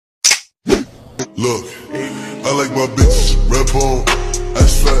Look, I like my bitch red bone,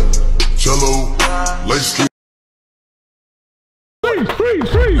 ass fat, jello, light skin. Freeze!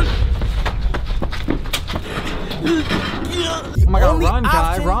 Oh my God, run,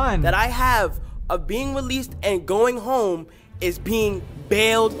 Kai, run! That I have of being released and going home is being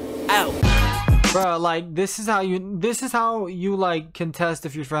bailed out. Bro, like this is how you like can test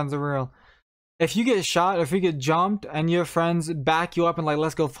if your friends are real. If you get shot, if you get jumped, and your friends back you up and like,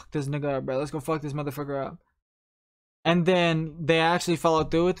 let's go fuck this nigga up, bro. Let's go fuck this motherfucker up. And then they actually follow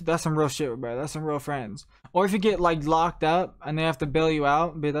through with it, that's some real shit, bro. That's some real friends. Or if you get like locked up and they have to bail you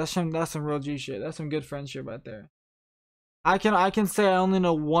out, but that's some real G shit. That's some good friendship right there. I can say I only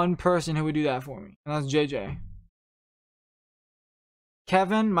know one person who would do that for me, and that's JJ.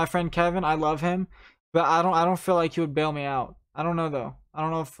 Kevin, my friend Kevin, I love him, but I don't feel like he would bail me out. I don't know though. I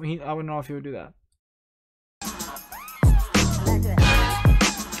don't know if I wouldn't know if he would do that.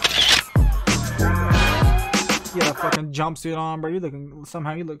 You got a fucking jumpsuit on, bro. You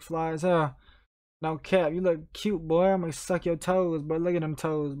look fly as hell. No cap, you look cute, boy. I'm gonna suck your toes, boy. Look at them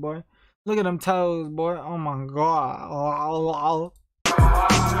toes, boy. Look at them toes, boy. Oh my God.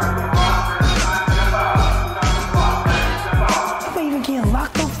 I'm even getting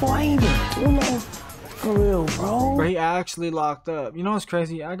locked up for. I ain't even doing nothing for real, bro. But he actually locked up. You know what's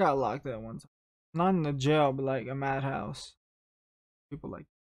crazy? I got locked up one time. Not in the jail, but like a madhouse. People like,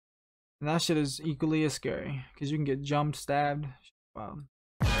 and that shit is equally as scary because you can get jumped, stabbed. Wow.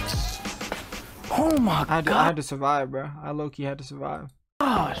 Oh my God. I had to survive, bro. I low-key had to survive.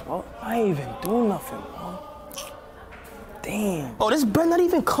 Gosh, bro. I ain't even doing nothing, bro. Damn. Oh, this bed not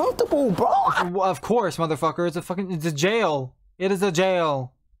even comfortable, bro. Well, of course, motherfucker. It's a jail. It is a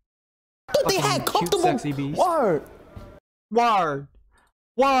jail. I thought they had comfortable. Cute, sexy beast. Word.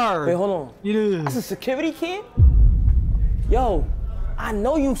 Wait, hold on. That's a security kid? Yo, I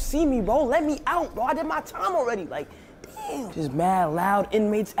know you see me, bro. Let me out, bro. I did my time already. Like, damn. Just mad loud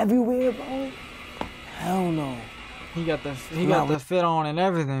inmates everywhere, bro. Hell no. He got the fit on and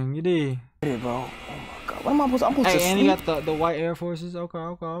everything. You did. Bro. Oh my God. What am I supposed to sleep? And he got the white Air Forces. Okay.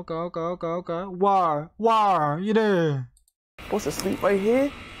 War. You did. Supposed to sleep right here?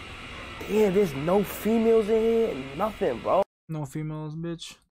 Damn, there's no females in here. Nothing, bro. No females,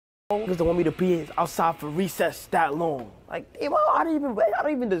 bitch. Because they want me to be outside for recess that long. Like, damn, I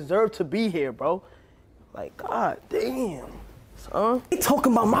don't even deserve to be here, bro. Like, God damn, son. They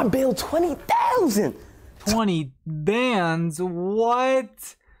talking about my bill 20,000. 20 bands?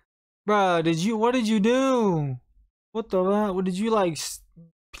 What? Bro, what did you do? What the fuck? What did you like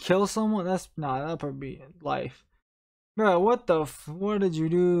kill someone? That'll probably be life. Bro, what did you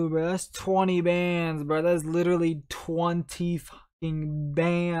do, bro? That's 20 bands, bro. That's literally 20 fucking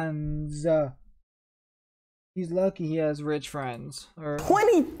bands. He's lucky he has rich friends.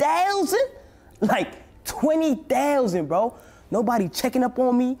 20,000? Like 20,000, bro. Nobody checking up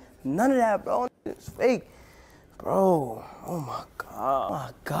on me. None of that, bro. It's fake, bro. Oh my God. Oh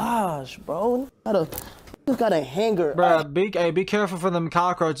my gosh, bro. Just got a hanger. Bro, be careful for them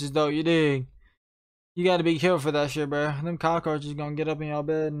cockroaches, though. You dig? You gotta be careful for that shit, bro. Them cockroaches gonna get up in your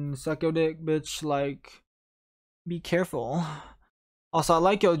bed and suck your dick, bitch. Like, be careful. Also, I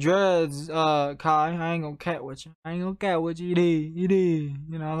like your dreads, Kai. I ain't gonna cat with you. You did.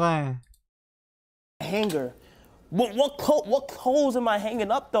 You know what I'm saying? Hanger. What clothes am I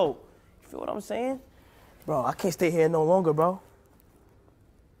hanging up, though? You feel what I'm saying? Bro, I can't stay here no longer, bro.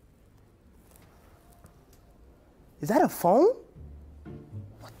 Is that a phone?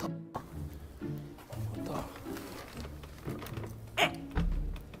 What the?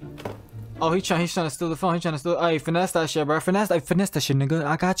 Oh, he's trying to steal the phone. He's trying to steal. Hey, finesse that shit, bro. Finesse that shit, nigga.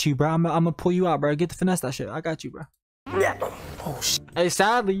 I got you, bro. I'm gonna pull you out, bro. Get the finesse that shit. I got you, bro. Yeah. Oh shit. Hey,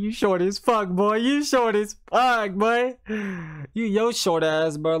 sadly, you short as fuck, boy. You short as fuck, boy. Yo short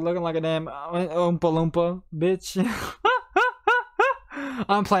ass, bro. Looking like a damn oompa loompa, bitch.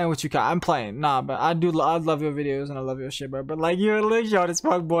 I'm playing with you, Kai. I'm playing. Nah, but I love your videos and I love your shit, bro. But like, you're a little short as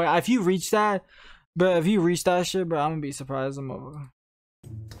fuck, boy. If you reach that shit, bro, I'm gonna be surprised. I'm over.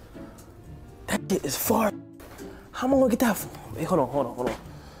 That shit is far. How am I gonna get that from? Wait, hold on.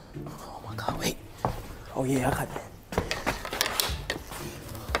 Oh my God, wait. Oh yeah, I got that.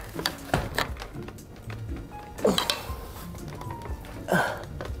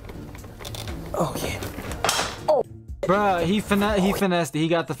 Oh yeah. Oh. Bro, he finessed it. He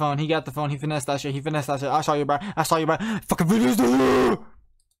got the phone. He finessed that shit. I saw you, bro. Fucking videos.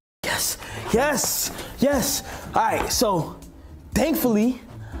 Yes. All right, so thankfully,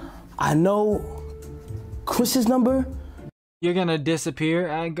 I know Chris's number. You're gonna disappear?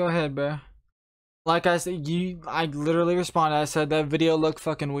 Alright, go ahead, bro. Like I said, I literally responded. I said that video looked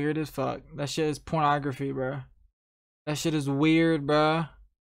fucking weird as fuck. That shit is pornography, bro. That shit is weird, bro.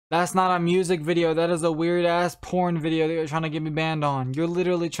 That's not a music video. That is a weird ass porn video that you're trying to get me banned on. You're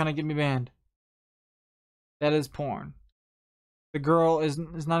literally trying to get me banned. That is porn. The girl is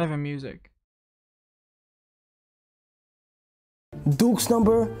not even music. Duke's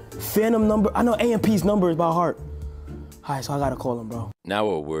number, Phantom number. I know AMP's number is by heart. Alright, so I gotta call him, bro. Now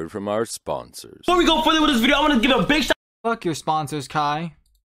a word from our sponsors. Before we go further with this video, I want to give a big shout. Fuck your sponsors, Kai.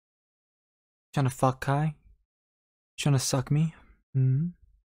 Trying to fuck Kai? Trying to suck me?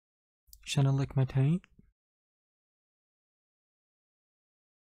 Trying to lick my taint?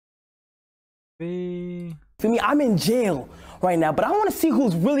 For me, I'm in jail right now, but I want to see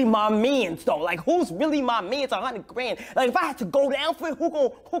who's really my mans, though. Like, who's really my mans? 100 grand. Like, if I had to go down for it,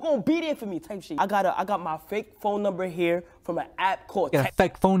 who gon' be there for me? Type shit. I got my fake phone number here from an app called. You got a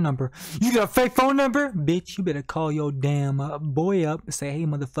fake phone number. You got a fake phone number, bitch. You better call your damn boy up and say, "Hey,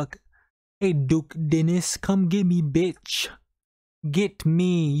 motherfucker. Hey, Duke Dennis, come get me, bitch. Get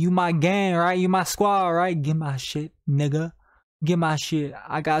me. You my gang, right? You my squad, right? Get my shit, nigga. Get my shit.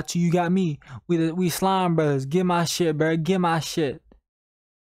 I got you. You got me. We slime brothers. Get my shit, bro. Get my shit.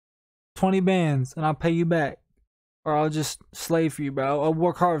 20 bands, and I'll pay you back, or I'll just slave for you, bro. I'll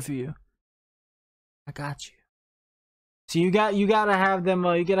work hard for you. I got you. So you gotta have them.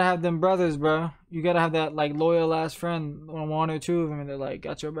 You gotta have them brothers, bro. You gotta have that like loyal ass friend, one or two of them, and they're like,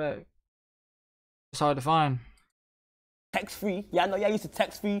 got your back. It's hard to find. Text free. Y'all know y'all used to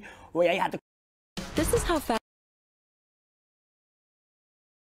text free where y'all had to. This is how fast.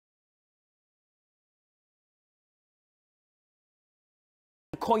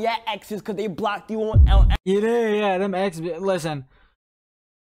 Call your exes because they blocked you on. Yeah, them ex. Listen,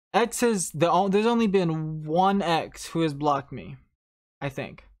 exes. There's only been one ex who has blocked me. I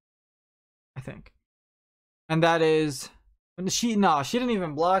think. And that is she. No, she didn't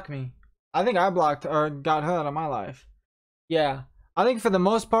even block me. I think I blocked or got her out of my life. Yeah, I think for the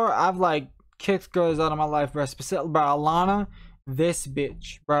most part, I've like kicked girls out of my life, bro. Specifically, bro, Alana, this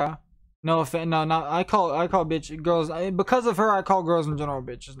bitch, bro. No offense, no, I call bitch girls because of her. I call girls in general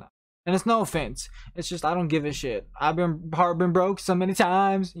bitches now, and it's no offense. It's just I don't give a shit. I've been broke so many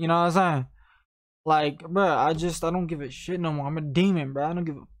times. You know what I'm saying? Like, bro, I don't give a shit no more. I'm a demon, bro. I don't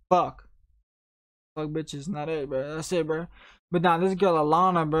give a fuck. Fuck bitches, not it, bro. That's it, bro. But now this girl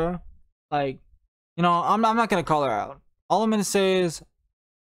Alana, bro. Like, you know, I'm not gonna call her out. All I'm gonna say is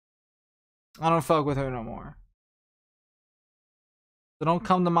I don't fuck with her no more. So don't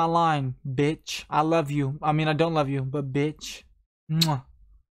come to my line, bitch. I love you. I mean, I don't love you, but bitch. Mwah.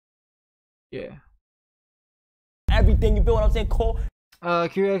 Yeah. Everything, you feel what I'm saying? Call.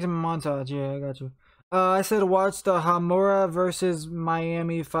 Q-X montage. Yeah, I got you. I said watch the Hamura versus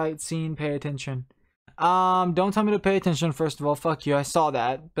Miami fight scene. Pay attention. Don't tell me to pay attention, first of all. Fuck you. I saw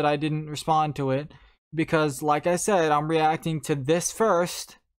that, but I didn't respond to it. Because, like I said, I'm reacting to this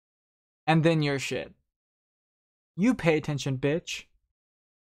first, and then your shit. You pay attention, bitch.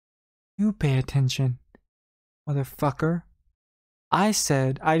 You pay attention, motherfucker. I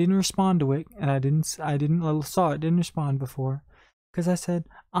said I didn't respond to it, and I didn't respond before, because I said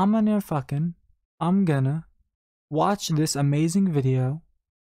I'm gonna watch this amazing video.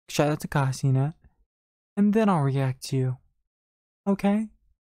 Shout out to Kai Cenat, and then I'll react to you. Okay?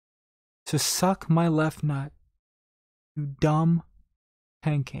 So suck my left nut, you dumb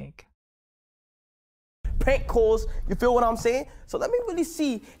pancake. Prank calls, you feel what I'm saying? So let me really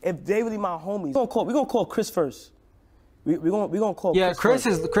see if they really my homies. We're gonna call Chris first. We're gonna call. Yeah, Chris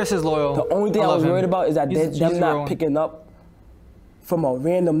is loyal. The only thing I was worried about is that them not picking up from a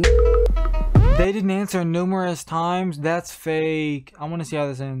random. They didn't answer numerous times. That's fake. I want to see how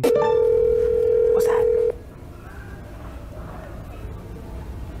this ends. What's that?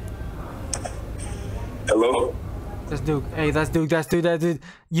 Hello? That's Duke. Hey, that's Duke.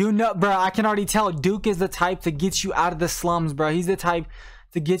 You know, bro, I can already tell Duke is the type to get you out of the slums, bro. He's the type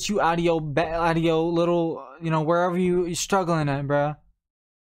to get you out of your little, you know, wherever you're struggling at, bro.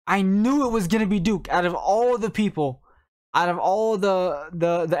 I knew it was gonna be Duke. Out of all the people, out of all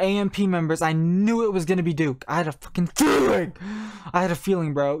the AMP members, I knew it was gonna be Duke. I had a fucking feeling. I had a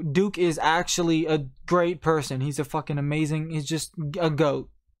feeling, bro. Duke is actually a great person. He's a fucking amazing. He's just a goat.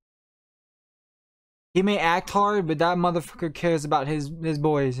 He may act hard, but that motherfucker cares about his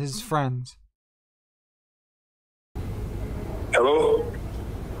boys, his friends. Hello?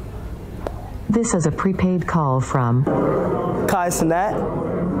 This is a prepaid call from Kai Cenat.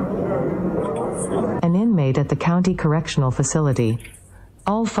 an inmate at the county correctional facility.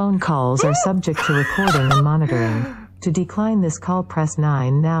 All phone calls are subject to recording and monitoring. To decline this call, press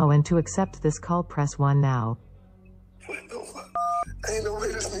 9 now, and to accept this call, press 1 now. What the fuck? Ain't no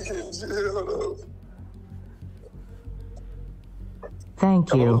way this nigga in jail, though.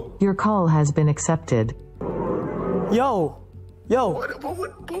 Thank you. Your call has been accepted. Yo. But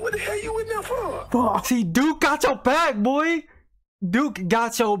what the hell you in there for? Bro, See, Duke got your back, boy. Duke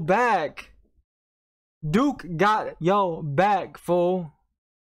got your back. Duke got your back, fool.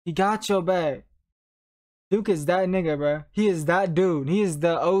 He got your back. Duke is that nigga, bro. He is that dude. He is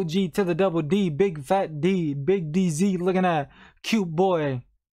the OG to the double D, big fat D, big DZ looking at cute boy.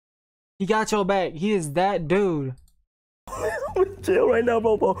 He got your back. He is that dude. I'm in jail right now,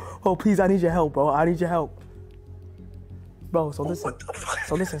 bro. Oh, please, I need your help, bro. I need your help. Bro, so listen.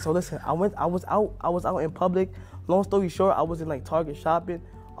 So listen. I was out in public. Long story short, I was in like Target shopping.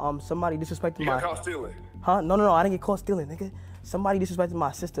 Somebody disrespected You got caught stealing. Huh? No, I didn't get caught stealing, nigga. Somebody disrespected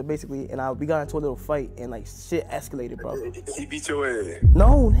my sister basically, and we got into a little fight, and like shit escalated, bro. He beat your ass.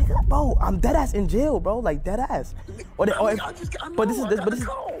 No, nigga, bro, I'm dead ass in jail, bro, like dead ass. But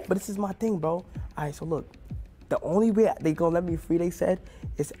this is my thing, bro. All right, so look, the only way they gonna let me free, they said,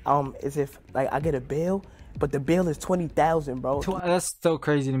 is if like I get a bail, but the bail is 20,000, bro. That's so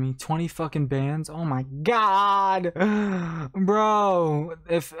crazy to me. 20 fucking bands. Oh my god, bro.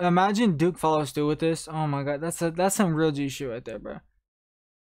 If imagine Duke follows through with this. Oh my god, that's some real G shit right there, bro.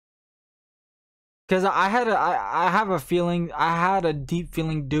 Cause I have a feeling. I had a deep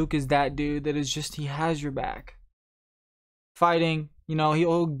feeling Duke is that dude that is just, he has your back. Fighting, you know,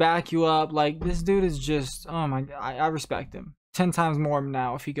 he'll back you up. Like, this dude is just, oh my god, I respect him 10 times more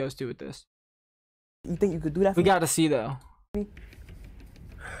now if he goes through with this. You think you could do that for We me? gotta see though.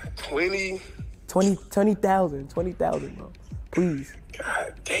 20,000, bro. Please.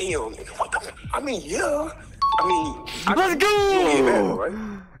 God damn, nigga. What the? I mean, yeah. I mean, Let's go! You know,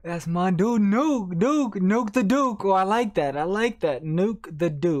 right? That's my dude, Nuke the Duke. Oh, I like that. Nuke the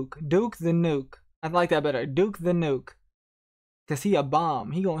Duke, Duke the Nuke. I like that better. Duke the Nuke. Cause he a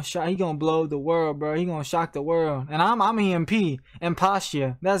bomb. He gonna blow the world, bro. He gonna shock the world. And I'm EMP,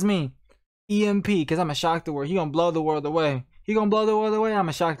 Imposture. That's me. EMP, cause I'ma shock the world. He gonna blow the world away.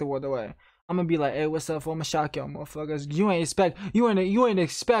 I'ma shock the world away. I'm gonna be like, hey, what's up? I'ma shock y'all, motherfuckers. You ain't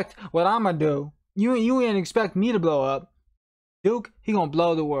expect what I'ma do. You ain't expect me to blow up. Duke, he gonna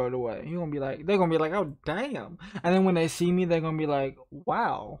blow the world away. He gonna be like, they're gonna be like, oh damn. And then when they see me, they're gonna be like,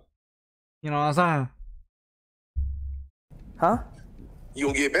 wow. You know what I'm saying? Huh? You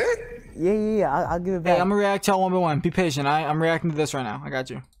gonna get back? Yeah. I'll give it back. Hey, I'm gonna react to y'all one by one. Be patient. I'm reacting to this right now. I got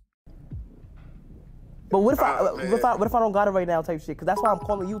you. But what if I don't got it right now, type shit? Cause that's why I'm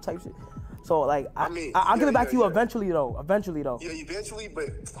calling you, type shit. So like, I'll give it back to you eventually though. Yeah, eventually, but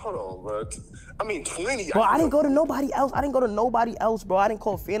hold on, bro. I mean, 20. Bro, I didn't go to nobody else. Bro. I didn't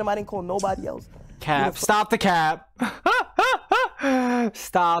call Phantom. I didn't call nobody else. Cap. Stop the cap.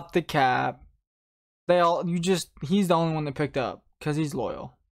 Stop the cap. He's the only one that picked up because he's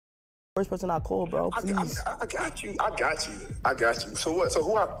loyal. First person I called, bro. Please. I got you. So what?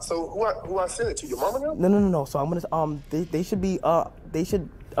 So who I sent it to? Your mama now? No. So I'm gonna they should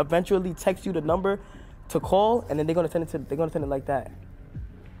eventually text you the number to call, and then they're gonna send it like that.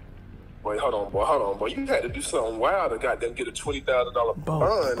 Boy, hold on, boy. You had to do something wild to goddamn get a $20,000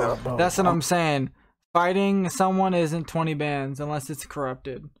 bond now. Bro. That's what I'm saying. Fighting someone isn't 20 bands unless it's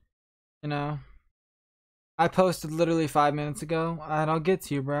corrupted. You know? I posted literally 5 minutes ago, and I'll get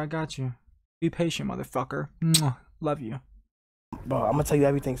to you, bro. I got you. Be patient, motherfucker. Mwah. Love you. Bro, I'm gonna tell you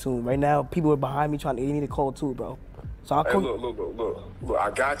everything soon. Right now, people are behind me they need to call too, bro. So I'll call. Look, I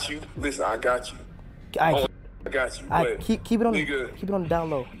got you. Listen, I got you. I got you. but keep it on nigga, keep it on the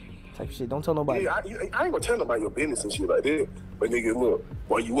down low. Type shit. Don't tell nobody. Yeah, I ain't gonna tell nobody your business and shit like that. But nigga, look,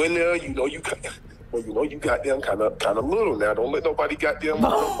 while you in there, you know you goddamn kind of little now. Don't let nobody goddamn.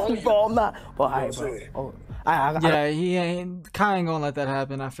 Bro, I'm not. Well, alright, bro. Oh, he ain't. Kai ain't gonna let that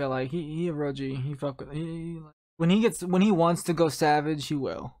happen. I feel like he a real G. He fuck with. When he wants to go savage, he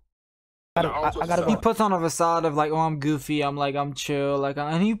will. I gotta He go. puts on a facade of like, oh, I'm goofy. I'm chill. Like,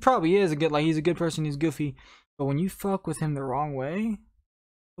 and he probably is he's a good person. He's goofy. But when you fuck with him the wrong way,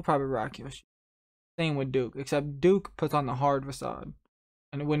 he'll probably rock your shit. Same with Duke, except Duke puts on the hard facade,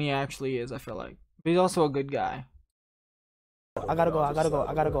 and when he actually is, I feel like. But he's also a good guy. I gotta go.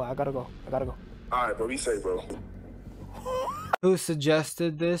 Alright, bro, be safe, bro. Who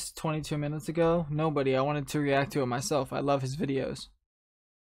suggested this 22 minutes ago? Nobody. I wanted to react to it myself. I love his videos.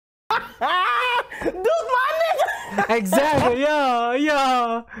 Dude, my nigga. Exactly,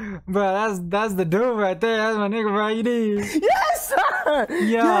 yo, bro. That's the dude right there. That's my nigga, bro. You need. Yes, sir.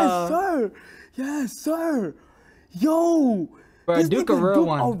 Yeah. Yes, sir. Yo. Bro, This Duke a nigga real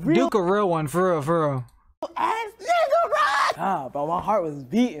one. Duke a real one, for real. Ass nigga, bro. Ah, bro, my heart was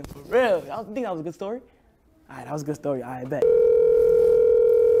beating for real. I think that was a good story. All right, that was a good story. All right, bet.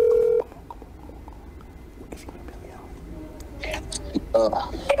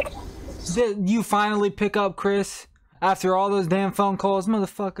 Did you finally pick up, Chris? After all those damn phone calls,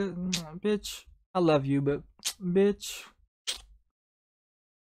 motherfucker, bitch. I love you, but bitch.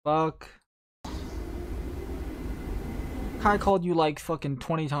 Fuck. Kai called you like fucking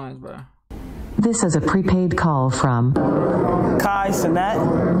 20 times, bro. This is a prepaid call from Kai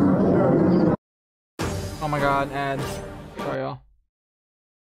Cenat. Oh my god, ads. Sorry, y'all.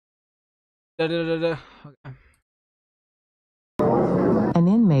 Okay. an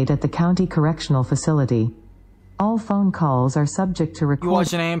inmate at the county correctional facility. All phone calls are subject to You recording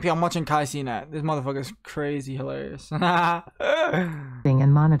watching AMP? I'm watching Kai Cenat. This motherfucker's crazy hilarious.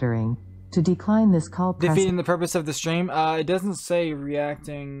 and monitoring. To decline this call, press Defeating the purpose of the stream. It doesn't say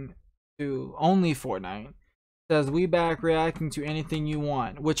reacting to only Fortnite. It says we back reacting to anything you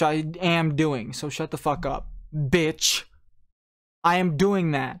want, which I am doing. So shut the fuck up, bitch. I am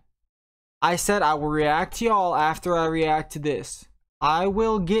doing that. I said I will react to y'all after I react to this. I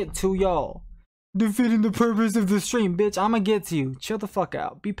will get to y'all. Defeating the purpose of the stream, bitch. I'ma get to you. Chill the fuck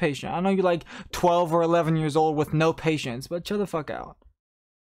out. Be patient. I know you're like 12 or 11 years old with no patience, but chill the fuck out.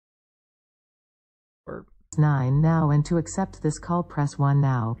 9 now, and to accept this call, press 1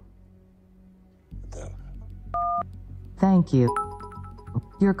 now. Thank you.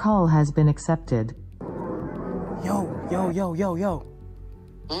 Your call has been accepted. Yo.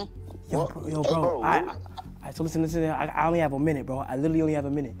 Hmm? Yo, bro. So listen. I only have a minute, bro. I literally only have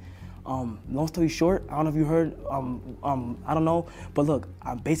a minute. Long story short, I don't know if you heard. I don't know, but look,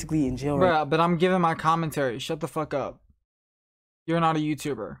 I'm basically in jail right now. But I'm giving my commentary. Shut the fuck up. You're not a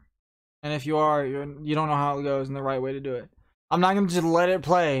YouTuber, and if you are, you don't know how it goes and the right way to do it. I'm not gonna just let it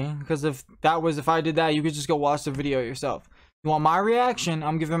play, because if I did that, you could just go watch the video yourself. You want my reaction?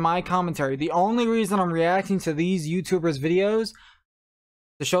 I'm giving my commentary. The only reason I'm reacting to these YouTubers' videos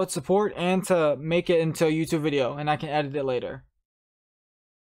to show its support and to make it into a YouTube video, and I can edit it later.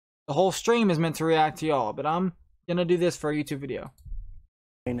 The whole stream is meant to react to y'all, but I'm gonna do this for a YouTube video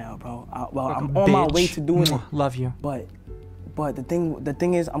right now, bro. I'm on my way to doing it. Love you. But the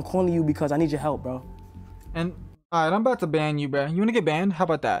thing is, I'm calling you because I need your help, bro. And alright, I'm about to ban you, bro. You wanna get banned? How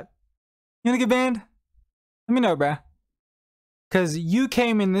about that? You wanna get banned? Let me know, bro. Cause you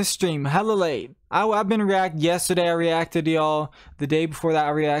came in this stream hella late. I've been yesterday. I reacted to y'all. The day before that, I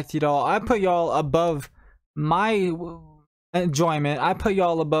reacted to y'all. I put y'all above my enjoyment. I put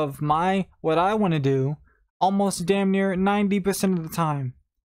y'all above what I want to do almost damn near 90% of the time.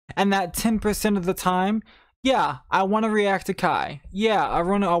 And that 10% of the time, yeah, I want to react to Kai. Yeah, I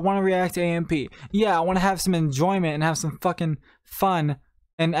want to react to AMP. Yeah, I want to have some enjoyment and have some fucking fun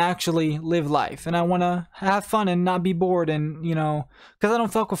and actually live life. And I want to have fun and not be bored, and you know, because I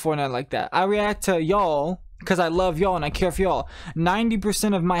don't fuck with Fortnite like that. I react to y'all because I love y'all and I care for y'all.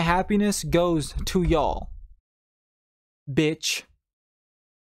 90% of my happiness goes to y'all, bitch.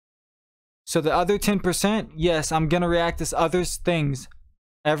 So the other 10%, yes, I'm gonna react to other things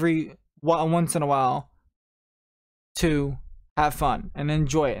once in a while to have fun and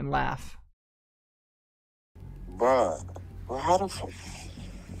enjoy it and laugh. Bruh, how the fuck?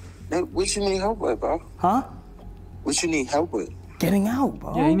 What you need help with, bro? Huh? What you need help with? Getting out,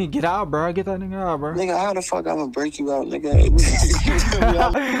 bro. Yeah, you need to get out, bro. Get that nigga out, bro. Nigga, how the fuck I'm gonna break you out, nigga?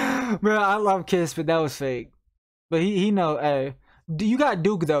 Bro, I love Kiss, but that was fake. But he know, hey. You got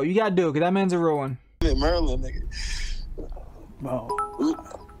Duke, though. You got Duke. That man's a real one. Maryland, nigga. Bro.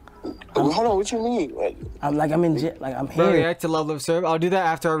 Hold on, what you mean? I'm in jail. Like, I'm here. Bro, react to Love Serve. I'll do that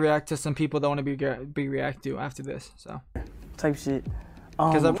after I react to some people that want to be react to after this. So. Type shit.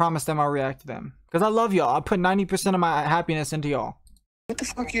 Because I promised them I'll react to them. Because I love y'all. I put 90% of my happiness into y'all. What the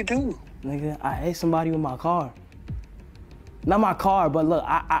fuck you do? Nigga, I hit somebody with my car. Not my car, but look,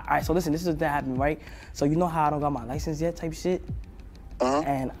 so listen, this is what happened, right? So you know how I don't got my license yet type shit?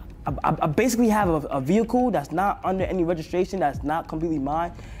 And I basically have a vehicle that's not under any registration, that's not completely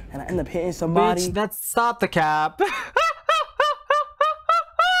mine, and I end up hitting somebody. Bitch, stop the cap.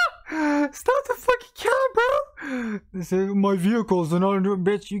 Stop the fucking cap, bro. They say my vehicles are not under,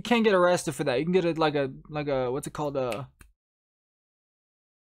 bitch. You can't get arrested for that. You can get it like a what's it called,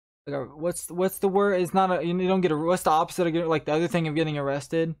 what's the word? It's not a, you don't get a, what's the opposite of getting, like the other thing of getting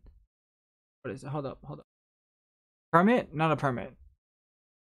arrested? What is it? Hold up. Permit? Not a permit.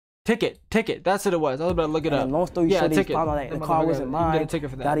 Ticket. That's what it was. I was about to look it up. Long story short, they found out that the car wasn't mine. Get a ticket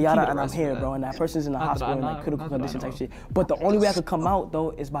for that. Yada yada, and I'm here, bro. And that person's in the hospital in like critical condition type shit. But the only way I could come out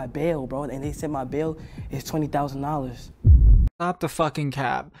though is by bail, bro. And they said my bail is $20,000. Stop the fucking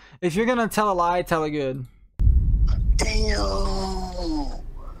cap. If you're gonna tell a lie, tell it good. Damn.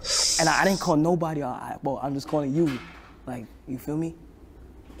 And I didn't call nobody out, bro. I'm just calling you. Like, you feel me?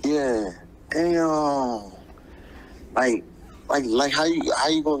 Yeah. Damn. Like how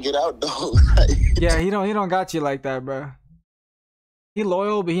you gonna get out though? Yeah, he don't got you like that, bro. He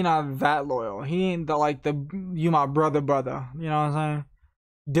loyal, but he not that loyal. He ain't you my brother. You know what I'm saying?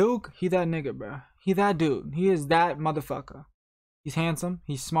 Duke, he that nigga, bro. He that dude. He is that motherfucker. He's handsome.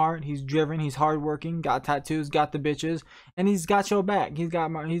 He's smart. He's driven. He's hardworking. Got tattoos. Got the bitches, and he's got your back. He's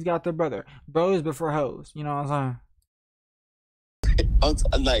got the brother. Bros before hoes. You know what I'm saying?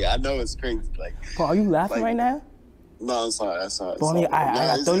 Like, I know it's crazy. Like, Bro, are you laughing right now? No, I'm sorry. Bro,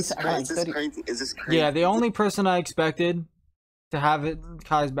 I got 30 seconds. Is this crazy? Yeah, the only person I expected to have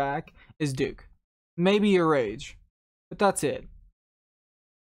Kai's back is Duke. Maybe your rage, but that's it.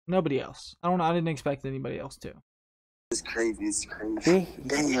 Nobody else. I didn't expect anybody else to. It's crazy.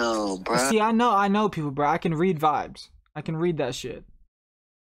 Damn, bro. See, I know people, bro. I can read vibes. I can read that shit.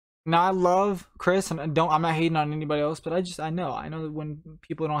 Now I love Chris, and I'm not hating on anybody else, but I know when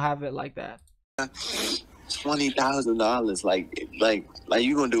people don't have it like that. $20,000, like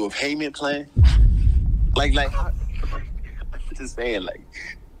you gonna do a payment plan? Like, just saying, like,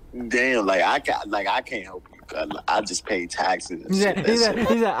 damn, like I can't help you. I just pay taxes. And shit. He said,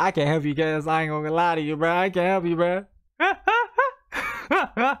 I can't help you guys. I ain't gonna lie to you, bro. I can't help you, bro.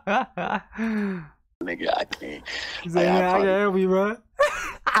 Nigga, I can't. He said, I can't help you, bro.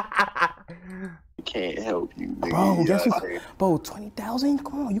 Can't help you, nigga. Bro, guess what? Bro, 20,000?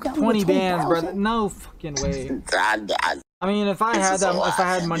 Come on, you got 20 bands, brother. No fucking way. I mean, if I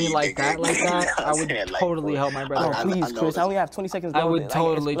had money like that, I would totally help my brother. Bro, please, Chris, I only have 20 seconds. I would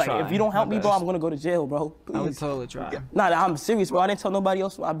totally try. If you don't help me, bro, I'm gonna go to jail, bro. Please. I would totally try. Nah, I'm serious, bro. I didn't tell nobody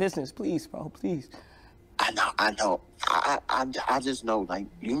else my business. Please, bro, please. I know. I just know, like,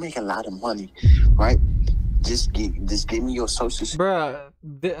 you make a lot of money, right? Just give me your social. Bruh,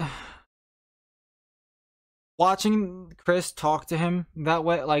 watching Chris talk to him that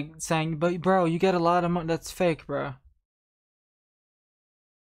way, like saying, "But bro, you get a lot of money." That's fake, bro.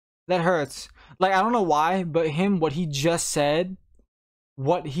 That hurts. Like, I don't know why, but what he just said, you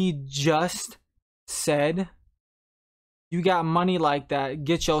got money like that,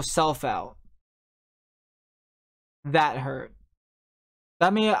 get yourself out. That hurt.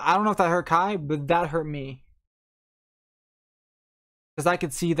 I don't know if that hurt Kai, but that hurt me. Because I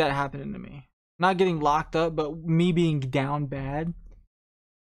could see that happening to me. Not getting locked up, but me being down bad.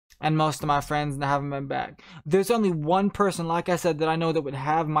 And most of my friends haven't been back. There's only one person, like I said, that I know that would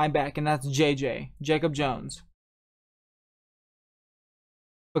have my back, and that's JJ, Jacob Jones.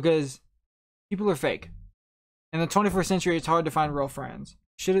 Because people are fake. In the 21st century, it's hard to find real friends.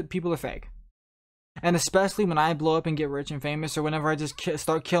 People are fake. And especially when I blow up and get rich and famous, or whenever I just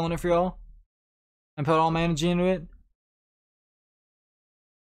start killing it for y'all, and put all my energy into it,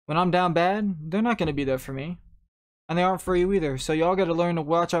 when I'm down bad, they're not going to be there for me. And they aren't for you either. So y'all got to learn to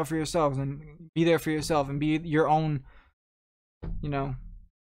watch out for yourselves and be there for yourself and be your own,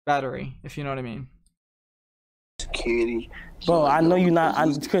 battery, if you know what I mean. Security. Bro, I know you're not,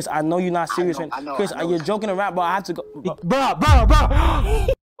 Chris, I know you're not serious. Chris, you're joking around, bro. I have to go. Bro.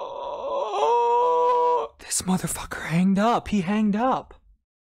 Oh, this motherfucker hanged up. He hanged up.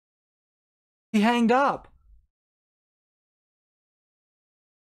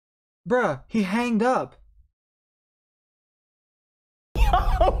 Bruh, he hanged up. He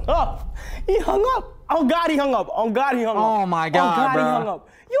hung up. Oh God, he hung up. Oh my God, he bro. hung up.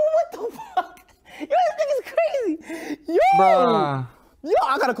 Yo, what the fuck? Yo, this nigga's crazy. Yo, bruh. Yo,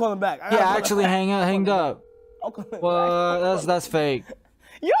 I gotta call him back. Actually hanged up. Well, that's fake.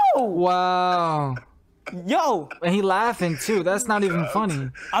 Yo. Wow. Yo. And he laughing too. That's not even funny.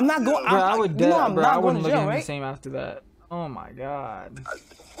 I'm not going. Bro, I would dead. Bro, I wouldn't look at him right? the same after that. Oh my God.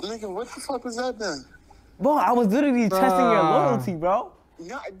 Nigga, what the fuck was that then? Bro, I was literally testing your loyalty, bro.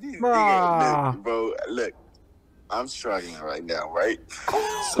 Yeah, I did. Bruh. Bro, look, I'm struggling right now, right?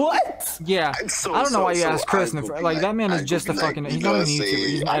 So, What? Yeah. I don't know why you asked Chris. That man is just a fucking. He's not an YouTuber.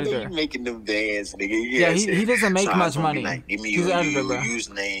 He's an I know editor. you making them bands, nigga. Yeah, he doesn't make much money. Like, give me He's your an editor, bro.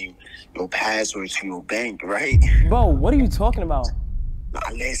 username, your password to your bank, right? Bro, what are you talking about? Nah,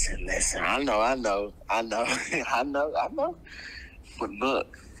 listen. I know. But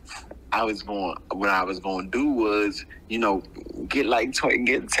look, what I was going to do was,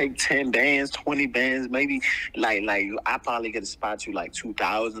 take 10 bands, 20 bands, maybe, like I probably could spot you like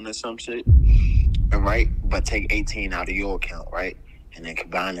 2,000 or some shit, right? But take 18 out of your account, right? And then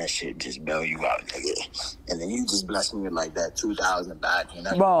combine that shit, just bail you out, nigga. And then you just bless me with like that 2,000 back.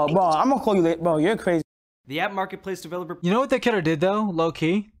 Bro, I'm gonna call you later. Bro, you're crazy. The app marketplace developer. You know what they could have did though, low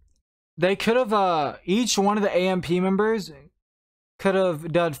key? They could have each one of the AMP members could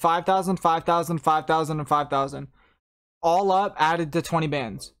have done 5,000, 5,000, 5,000, and 5,000, all up added to 20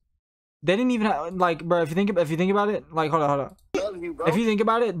 bands. They didn't even have, like, bro. If you think about it, like, hold on. If you think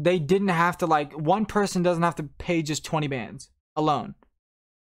about it, they didn't have to, like, one person doesn't have to pay just 20 bands alone.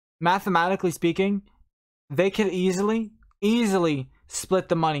 Mathematically speaking, they could easily split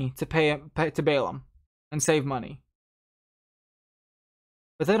the money to pay to bail them and save money.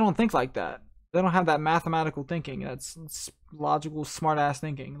 But they don't think like that. They don't have that mathematical thinking. That's logical, smart ass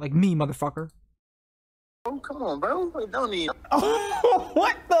thinking, like me, motherfucker. Oh, come on, bro. We don't need.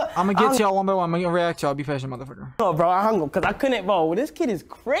 What the? I'm gonna get to y'all one by one. I'm gonna react to y'all. Be patient, motherfucker. Oh, bro, I hung up because I couldn't, bro. This kid is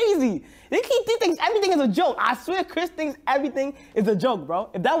crazy. He thinks everything is a joke. I swear Chris thinks everything is a joke,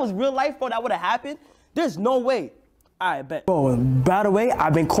 bro. If that was real life, bro, that would have happened. There's no way. I bet. Bro, by the way,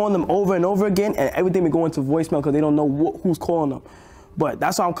 I've been calling them over and over again, and everything been going to voicemail because they don't know who's calling them. But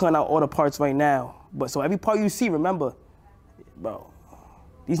that's why I'm calling out all the parts right now. But so every part you see, remember, bro.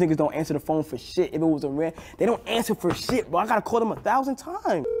 These niggas don't answer the phone for shit. If it was a rare, they don't answer for shit, bro. I gotta call them 1,000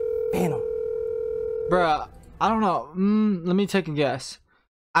 times. Ban them. Bruh, I don't know. Let me take a guess.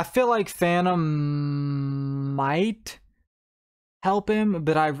 I feel like Phantom might help him,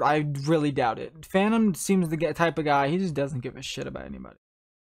 but I really doubt it. Phantom seems the type of guy, he just doesn't give a shit about anybody.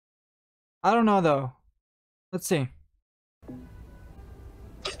 I don't know, though. Let's see.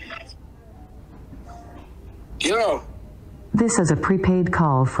 Yo. This is a prepaid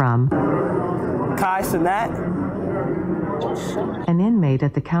call from Kai Cenat. an inmate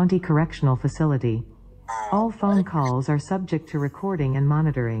at the county correctional facility. All phone calls are subject to recording and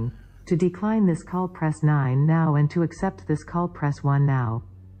monitoring. To decline this call, press 9 now, and to accept this call, press 1 now.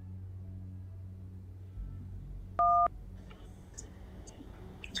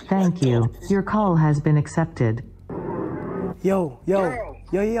 Thank you. Your call has been accepted. Yo, I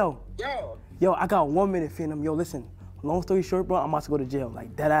got 1 minute, Phantom. Yo, listen. Long story short, bro, I'm about to go to jail,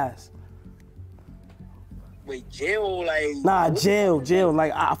 like dead ass. Wait, jail, like? Nah, jail.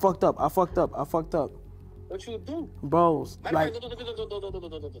 Like I fucked up. What you do? Bros, like.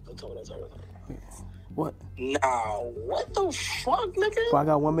 What? Nah, what the fuck, nigga? Bro, I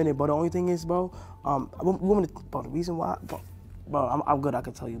got 1 minute, but the only thing is, bro, bro, the reason why, bro, I'm good. I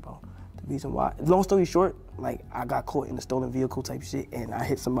can tell you, bro. The reason why. Long story short, like I got caught in a stolen vehicle type shit, and I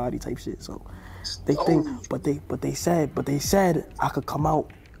hit somebody type shit. So they think, but they said I could come out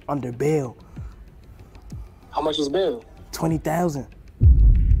under bail. How much was bail? 20,000.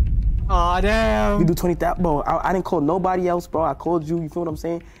 Aw, damn. You do 20,000, bro. I didn't call nobody else, bro. I called you. You feel what I'm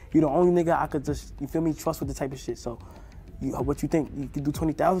saying? You're the only nigga I could just, you feel me, trust with the type of shit. So, what you think? You could do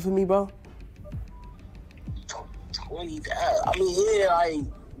 20,000 for me, bro? 20,000. I mean, yeah, like,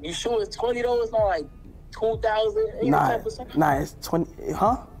 you sure it's 20 though? It's not like 2,000. Nah, it's 20.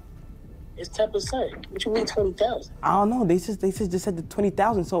 Huh? It's 10%. What you mean 20,000? I don't know. They just said the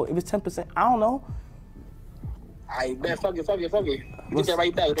 20,000. So if it's 10%, I don't know. Hey, Man, fuck it. Get that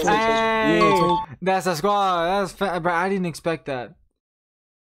right back. Hey, that's a squad. Bro, I didn't expect that.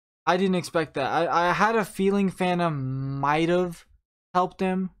 I had a feeling Phantom might have helped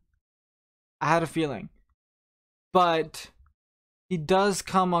him. I had a feeling. But he does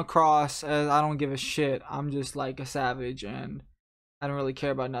come across as I don't give a shit. I'm just like a savage and I don't really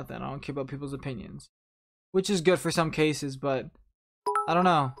care about nothing. I don't care about people's opinions. Which is good for some cases, but I don't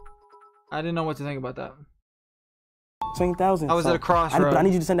know. I didn't know what to think about that. 20,000. I was at a crossroad. But I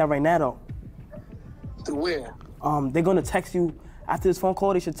need you to send that right now, though. To where? They're gonna text you after this phone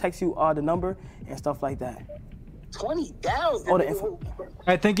call. They should text you the number and stuff like that. 20,000. Oh, the info.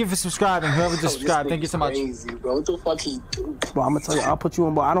 Hey, thank you for subscribing. Whoever just subscribed, thank you so much. Crazy, bro. What the fuck he do? Bro, I'm gonna tell you. I'll put you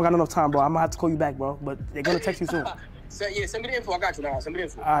on, bro. I don't got enough time, bro. I'm gonna have to call you back, bro. But they're gonna text you soon. Send me the info. I got you now. Send me the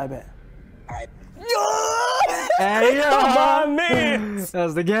info. All right, bet. All right. Hey, yo, my man.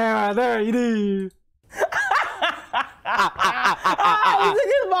 That's the game right there. You do. This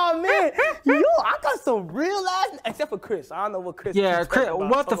is my man. Yo, I got some real ass, except for Chris. I don't know what Chris. Yeah, Chris.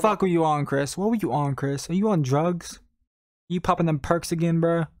 What the fuck were you on, Chris? What were you on, Chris? Are you on drugs? You popping them perks again,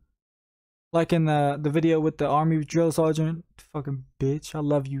 bro? Like in the video with the army drill sergeant? Fucking bitch. I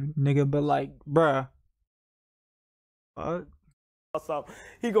love you, nigga, but like, bruh. What?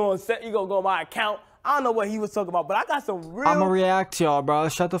 He gonna go on my account. I don't know what he was talking about, but I got some real. I'ma react to y'all, bro.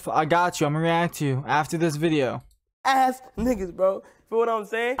 Shut the fuck. I got you. I'ma react to you after this video. Ass niggas, bro. Feel what I'm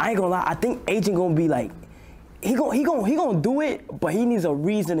saying? I ain't gonna lie. I think Agent gonna be like, he gonna do it, but he needs a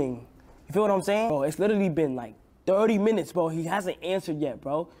reasoning. You feel what I'm saying? Bro, it's literally been like 30 minutes, bro. He hasn't answered yet,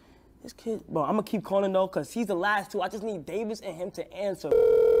 bro. This kid, bro. I'm gonna keep calling though, cause he's the last two. I just need Davis and him to answer.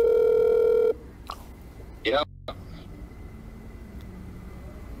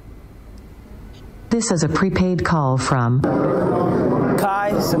 This is a prepaid call from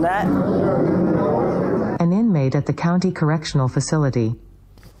Kai Cenat. an inmate at the county correctional facility.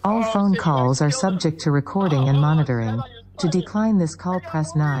 All phone calls are subject to recording and monitoring. To decline this call,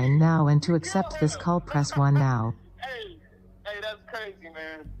 press 9 now, and to accept this call, press 1 now. Hey, that's crazy,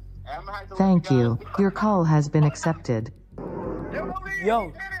 man. I'm gonna have to Thank you. Your call has been accepted.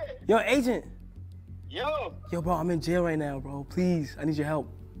 Yo, agent. Yo. Yo, bro, I'm in jail right now, bro. Please, I need your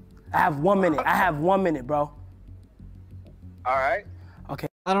help. I have 1 minute. I have 1 minute, bro. All right. Okay.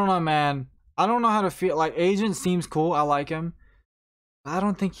 I don't know, man. I don't know how to feel. Like, Agent seems cool. I like him. I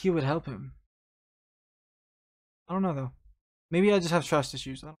don't think he would help him. I don't know though. Maybe I just have trust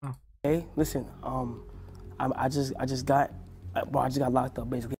issues. I don't know. Hey, listen. I just got locked up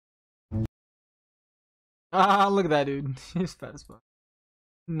basically. Ah, look at that dude. He's fat as fuck.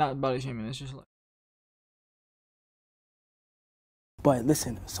 Not body shaming. It's just like. But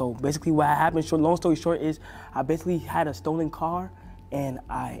listen. So basically, what happened? Long story short is, I basically had a stolen car, and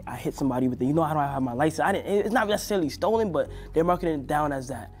I hit somebody with it. You know, I don't have my license. It's not necessarily stolen, but they're marketing it down as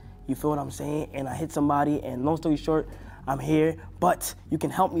that. You feel what I'm saying? And I hit somebody, and long story short, I'm here. But you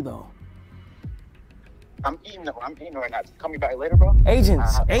can help me though. I'm eating right now. Call me back later, bro.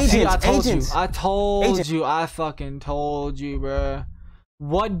 Agents. See, I told agents. you. I told you. I fucking told you, bruh.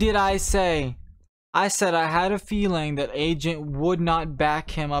 What did I say? I said I had a feeling that Agent would not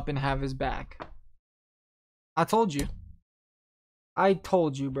back him up and have his back. I told you. I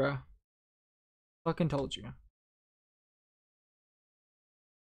told you, bruh. Fucking told you.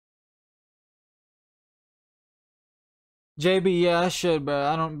 JB, yeah, I should,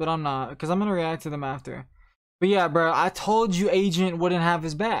 bruh. But I'm not, because I'm gonna react to them after. But yeah, bruh, I told you Agent wouldn't have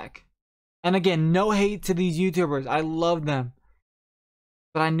his back. And again, no hate to these YouTubers. I love them.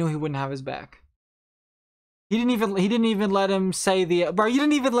 But I knew he wouldn't have his back. He didn't even let him say the bro, you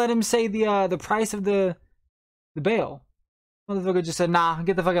didn't even let him say the price of the bail. Motherfucker just said, nah,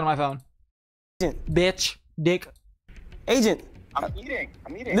 get the fuck out of my phone. Agent. Bitch. Dick. Agent. I'm eating.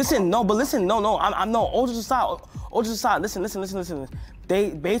 Listen, no, but listen, no. I'm no. All just aside. Listen.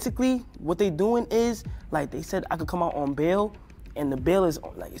 They basically, what they doing is, like, they said I could come out on bail, and the bail is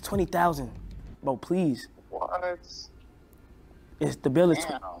like, it's 20,000. Bro, please. What? The bill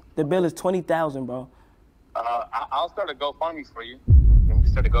is 20,000, bro. I'll start a GoFundMe for you. You want me to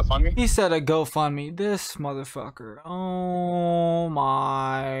start a GoFundMe? He said a GoFundMe. This motherfucker. Oh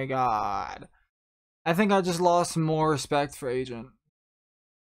my god. I think I just lost more respect for Agent.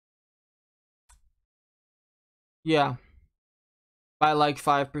 Yeah. By like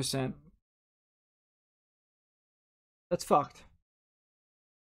 5%. That's fucked.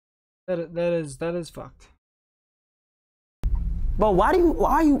 That is fucked. Bro, why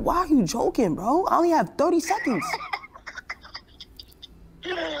are you joking, bro? I only have 30 seconds.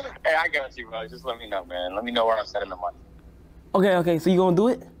 Hey, I got you, bro. Just let me know, man. Let me know where I'm sending the money. Okay, so you gonna do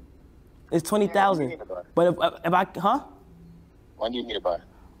it? It's 20,000. Yeah, but if I, huh? When do you need it by?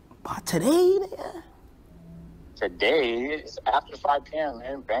 By today, nigga. Today? It's after 5 p.m.,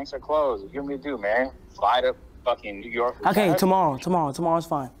 man. Banks are closed. What do you want me to do, man? Fly to fucking New York? Okay, tomorrow's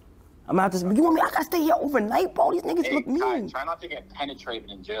fine. I'm gonna have to, you want me, I gotta stay here overnight, bro? These niggas look mean. Try not to get penetrated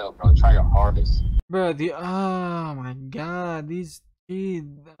in jail, bro. Try your hardest. Bro, oh my god, I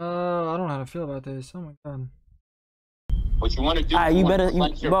don't know how to feel about this. Oh my god. What you want to do? You better,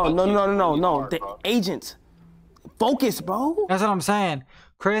 bro. No. The agents, focus, bro. That's what I'm saying.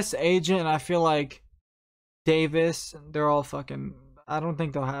 Chris, Agent, and I feel like Davis, they're all fucking. I don't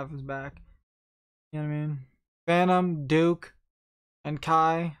think they'll have his back. You know what I mean? Phantom, Duke, and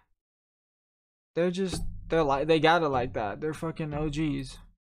Kai. They got it like that. They're fucking OGs.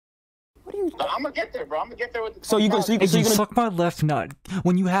 What are you? I'm gonna get there, bro. I'm gonna get there with the. So you gonna suck my left nut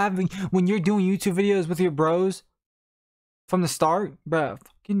when you're doing YouTube videos with your bros from the start, bro.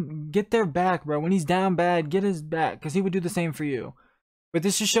 Fucking get their back, bro. When he's down bad, get his back, because he would do the same for you. But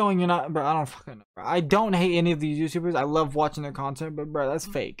this is showing you're not, bro. I don't fucking know, bro. I don't hate any of these YouTubers. I love watching their content, but bro, that's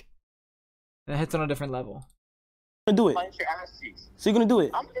fake. It hits on a different level. Gonna do it. So you're gonna do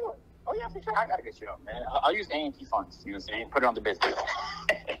it? I'm gonna do it. Oh yeah, for sure. I gotta get you up, man. I'll use A&P funds. You know what I'm saying? Put it on the business.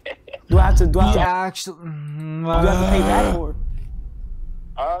 Do I have to actually, do I have to pay back for?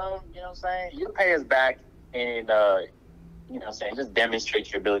 You know what I'm saying? You can pay us back, and you know what I'm saying? Just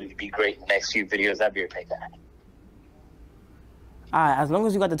demonstrate your ability to be great in the next few videos. That'd be your payback. Alright, as long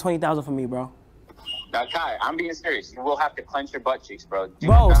as you got the 20,000 for me, bro. Now, Kai, I'm being serious. You will have to clench your butt cheeks, bro.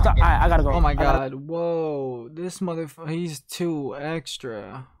 Bro, stop. Alright, I gotta go. Oh my god. Whoa. This motherfucker, he's too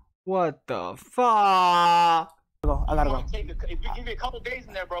extra. What the fuck? I gotta go. If you give me a couple days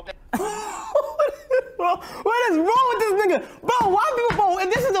in there, bro. Bro, what is wrong with this nigga? Bro, why people, bro,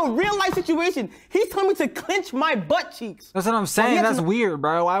 and this is a real life situation. He's telling me to clench my butt cheeks. That's what I'm saying. That's weird,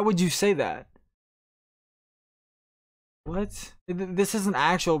 bro. Why would you say that? What? This isn't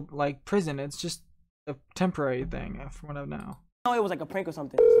actual, like, prison. It's just a temporary thing, from what I know. No, it was like a prank or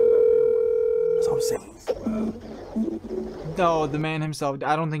something. That's what I'm saying. No, the man himself.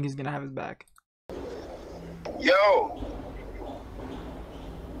 I don't think he's gonna have his back. Yo.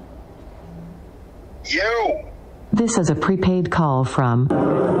 Yo. This is a prepaid call from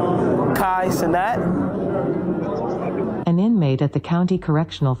Kai Cenat. an inmate at the county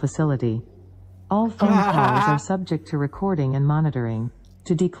correctional facility. All phone calls are subject to recording and monitoring.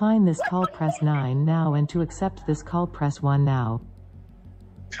 To decline this call, press 9 now, and to accept this call, press 1 now.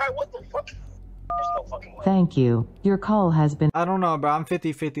 Kai, what the fuck? There's no fucking way. Thank you. Your call has been I don't know, bro. I'm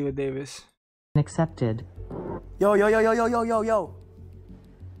 50-50 with Davis. accepted. Yo.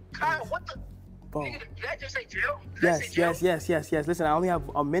 Kai, what the? Bro. Nigga, did I just say jail? Did I say jail? Yes. Listen, I only have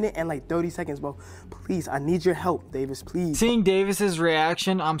a minute and like 30 seconds, bro. Please, I need your help, Davis, please. Seeing Davis's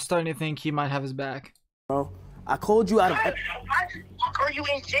reaction, I'm starting to think he might have his back. Bro, I called you out of... Kai, why the fuck are you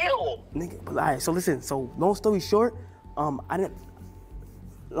in jail? Nigga, but, all right, so listen. So, long story short, Long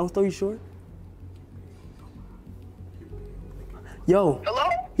story short... Yo. Hello?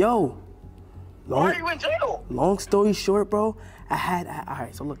 Yo. Why are you in jail? Long story short, bro, all right,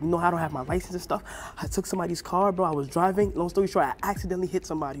 so look, you know how I don't have my license and stuff? I took somebody's car, bro. I was driving. Long story short, I accidentally hit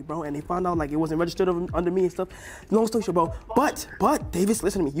somebody, bro, and they found out like it wasn't registered under me and stuff. Long story short, bro. But Davis,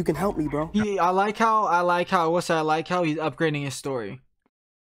 listen to me. You can help me, bro. I like how he's upgrading his story.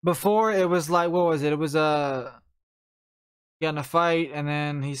 Before it was like, what was it? It was he got in a fight, and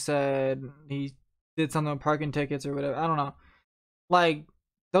then he said he did something with parking tickets or whatever. I don't know. Like,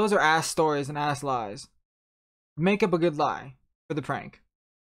 those are ass stories and ass lies. Make up a good lie for the prank.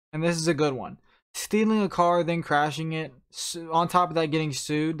 And this is a good one. Stealing a car, then crashing it, on top of that getting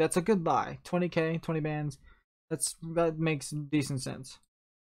sued, that's a good lie. 20K, 20 bands. That makes decent sense.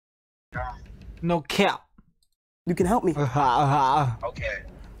 No cap. You can help me. Okay.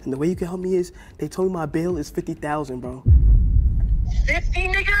 And the way you can help me is, they told me my bail is 50,000, bro. 50,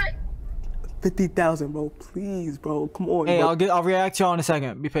 nigga? 50,000, bro. Please, bro. Come on. Hey, bro. I'll react to y'all in a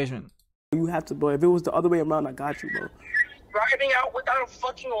second. Be patient. You have to, bro. If it was the other way around, I got you, bro. Driving out without a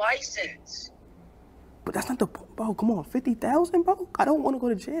fucking license. But that's not the point, bro. Come on, 50,000, bro. I don't want to go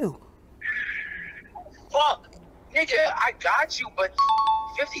to jail. Fuck. Nigga, I got you, but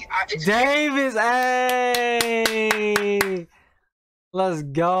 50... it's Davis, hey! Let's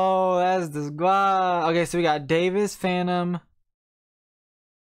go. That's the squad. Okay, so we got Davis, Phantom,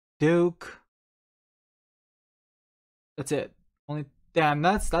 Duke. That's it. Only damn.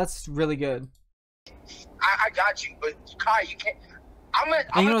 That's really good. I got you, but Kai, you can't.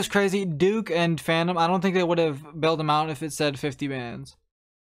 And you know what's crazy? Duke and Phantom. I don't think they would have bailed them out if it said 50 bands,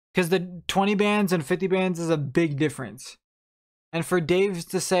 because the 20 bands and 50 bands is a big difference. And for Davis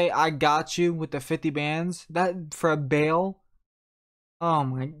to say "I got you" with the 50 bands, that for a bail. Oh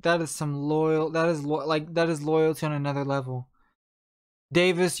my, that is some loyal. That is loyalty on another level.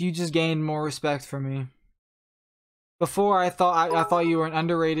 Davis, you just gained more respect for me. Before I thought you were an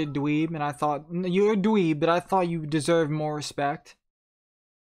underrated dweeb, and I thought you're a dweeb, but I thought you deserved more respect.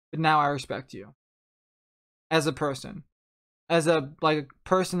 But now I respect you as a person, as a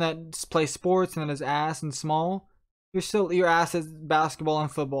person that plays sports and that is ass and small. Your ass is basketball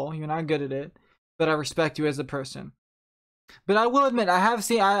and football. You're not good at it, but I respect you as a person. But I will admit,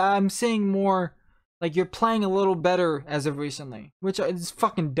 I'm seeing more. Like, you're playing a little better as of recently, which is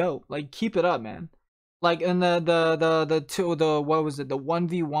fucking dope. Like, keep it up, man. Like, in what was it, the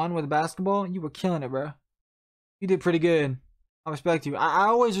 1v1 with basketball, you were killing it, bro. You did pretty good. I respect you. I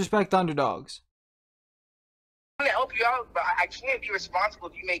always respect underdogs. I'm gonna help you out, but I can't be responsible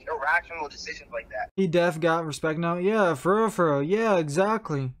if you make irrational decisions like that. He def got respect now. Yeah, for real. Yeah,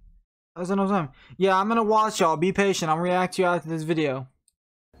 exactly. That's what I'm saying. Yeah, I'm gonna watch y'all. Be patient. I'm gonna react to you after this video.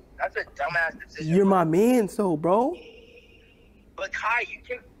 That's a dumbass decision. You're my man, so, bro. But Kai, you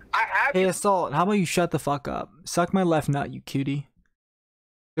can. I have. Hey, Assault, how about you shut the fuck up? Suck my left nut, you cutie.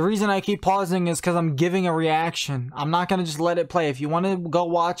 The reason I keep pausing is because I'm giving a reaction. I'm not gonna just let it play. If you want to go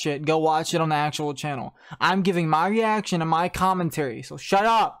watch it on the actual channel. I'm giving my reaction and my commentary. So shut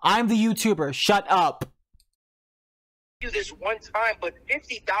up. I'm the YouTuber. Shut up. Do this one time, but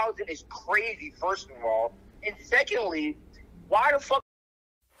 50,000 is crazy. First of all, and secondly, why the fuck?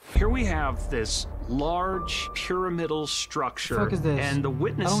 Here we have this large pyramidal structure, What the fuck is this? and the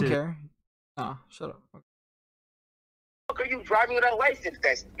witnesses. I don't care. Nah, shut up. Are you driving without a license?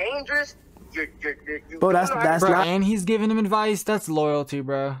 That's dangerous. Bro, that's Bro, not. and he's giving him advice. That's loyalty,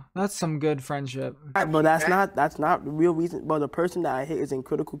 bro. That's some good friendship. But that's not the real reason. Bro, the person that I hit is in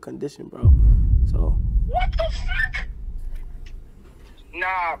critical condition, bro. So. What the fuck?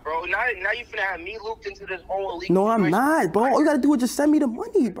 Nah, bro. Now you finna have me looped into this whole illegal. No, I'm not, bro. All you gotta do is just send me the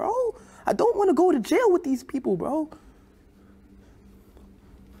money, bro. I don't want to go to jail with these people, bro.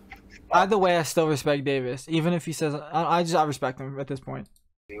 Either way, I still respect Davis, even if he says I respect him at this point.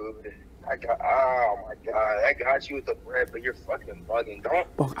 Dude, oh my god, I got you with the bread, but you're fucking bugging.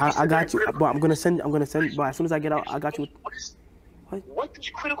 Don't. Bro, I got you, bro. I'm gonna send. Bro, as soon as I get out, I got you. What does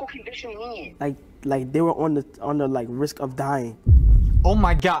critical condition mean? Like they were on the like risk of dying. Oh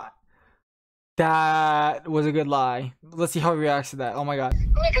my god, that was a good lie. Let's see how he reacts to that. Oh my god.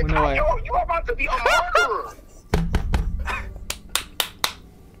 No way. You about to be a murderer.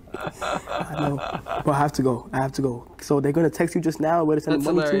 I know, bro. I have to go. So they're gonna text you just now where to send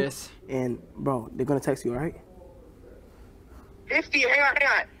the money hilarious. to, and bro, they're gonna text you, all right? 50. Hang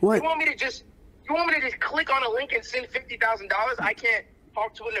on. What? You want me to just click on a link and send $50,000? I can't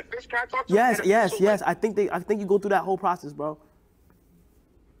talk to him in the fish. Can I talk to him? Yes. I think you go through that whole process, bro.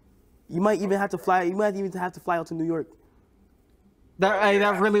 You might even have to fly. You might even have to fly out to New York.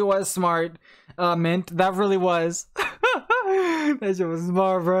 That really was smart, Mint. That really was. That shit was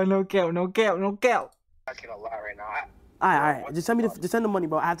smart, bro. No cap. I'm not gonna lie right now. All right. Just send the money,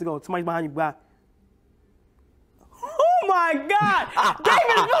 bro. I have to go. Somebody's behind you, bro. Oh my God!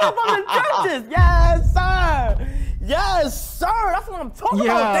 David Miller from the churches. Yes, sir. That's what I'm talking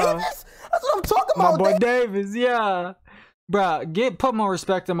about, Davis. That's what I'm talking about, my boy Davis. Yeah, bro. Put more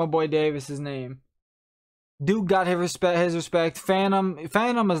respect on my boy Davis's name. Dude got his respect.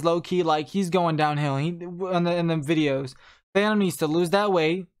 Phantom is low key like he's going downhill. In the videos, Phantom needs to lose that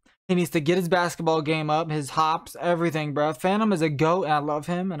weight. He needs to get his basketball game up, his hops, everything, bro. Phantom is a goat, and I love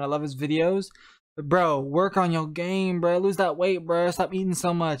him, and I love his videos. But bro, work on your game, bro. Lose that weight, bro. Stop eating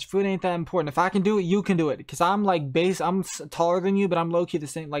so much. Food ain't that important. If I can do it, you can do it. Cause I'm like I'm taller than you, but I'm low key the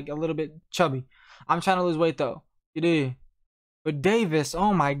same, like a little bit chubby. I'm trying to lose weight though. You do. But Davis,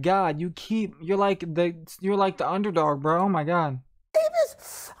 oh my God, you're like the underdog, bro. Oh my God.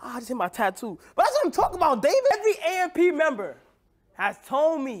 Davis, I just hit my tattoo. But that's what I'm talking about, Davis. Every AMP member has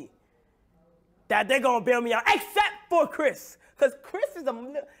told me that they're gonna bail me out, except for Chris. Cause Chris is a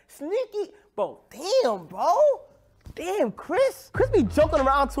sneaky, bro. Damn, Chris be joking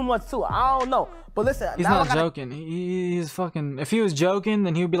around too much too. I don't know. But listen, he's not joking. He's fucking. If he was joking,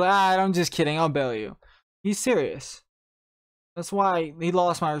 then he would be like, I'm just kidding. I'll bail you. He's serious. That's why he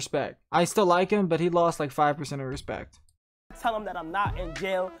lost my respect. I still like him, but he lost like 5% of respect. Tell them that I'm not in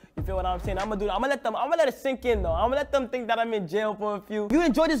jail. You feel what I'm saying? I'm gonna let it sink in though. I'm gonna let them think that I'm in jail for a few. If you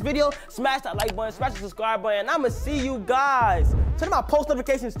enjoyed this video, smash that like button, smash the subscribe button, and I'm gonna see you guys. Turn my post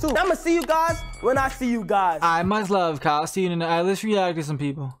notifications too. I'm gonna see you guys when I see you guys. I much love, Kyle. See you in the let's react to some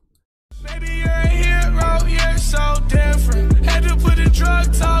people. Baby, you're a hero, you're so different. Had to put the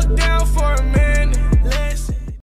drug talk down for a minute.